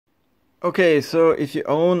Okay, so if you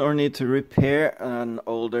own or need to repair an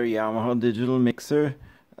older Yamaha digital mixer,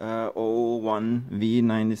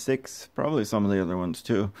 01V96, probably some of the other ones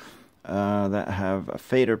too, that have a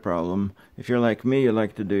fader problem. If you're like me, you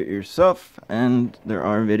like to do it yourself, and there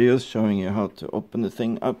are videos showing you how to open the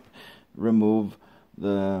thing up, remove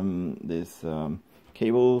the this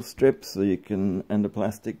cable strip so you can, and the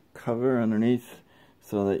plastic cover underneath,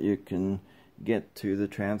 so that you can get to the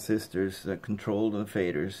transistors that control the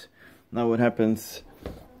faders. Now what happens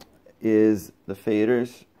is the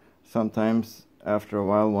faders, sometimes after a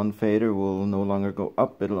while one fader will no longer go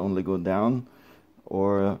up, it'll only go down,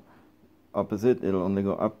 or opposite, it'll only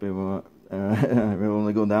go up, it will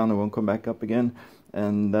only go down, it won't come back up again,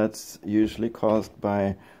 and that's usually caused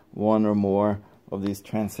by one or more of these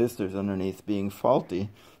transistors underneath being faulty,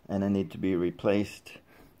 and they need to be replaced.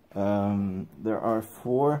 There are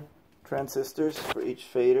 4 transistors for each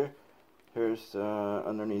fader. Here's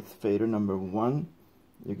underneath fader number 1.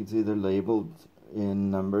 You can see they're labeled in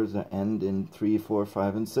numbers that end in 3, 4,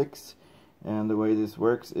 5, and 6. And the way this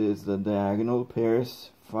works is the diagonal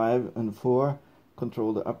pairs 5 and 4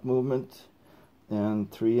 control the up movement, and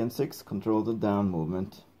 3 and 6 control the down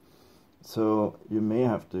movement. So you may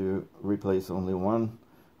have to replace only one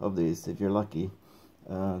of these if you're lucky.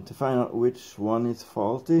 To find out which one is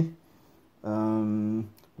faulty,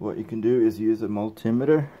 what you can do is use a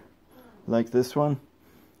multimeter like this one,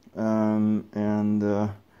 and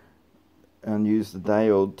use the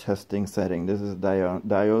diode testing setting. This is a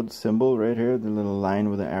diode symbol right here, the little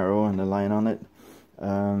line with the arrow and the line on it.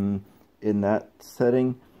 In that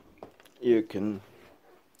setting, you can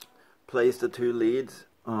place the 2 leads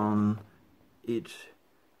on each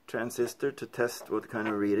transistor to test what kind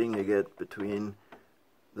of reading you get between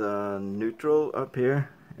the neutral up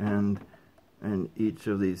here and each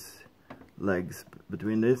of these legs,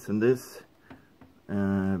 between this and this,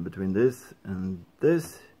 between this and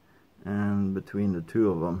this, and between the 2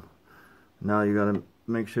 of them. Now you gotta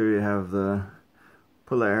make sure you have the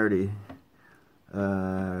polarity.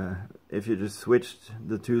 If you just switched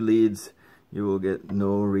the 2 leads, you will get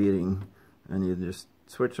no reading, and you just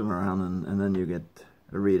switch them around, and then you get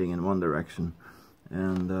a reading in one direction,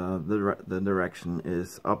 and the direction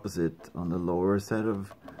is opposite on the lower set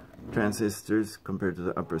of transistors compared to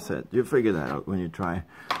the upper set. You figure that out when you try.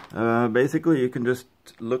 Basically, you can just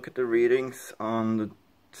look at the readings on the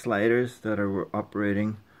sliders that are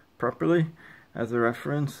operating properly as a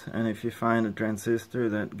reference, and if you find a transistor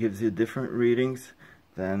that gives you different readings,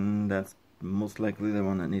 then that's most likely the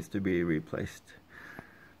one that needs to be replaced.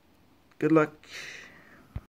 Good luck.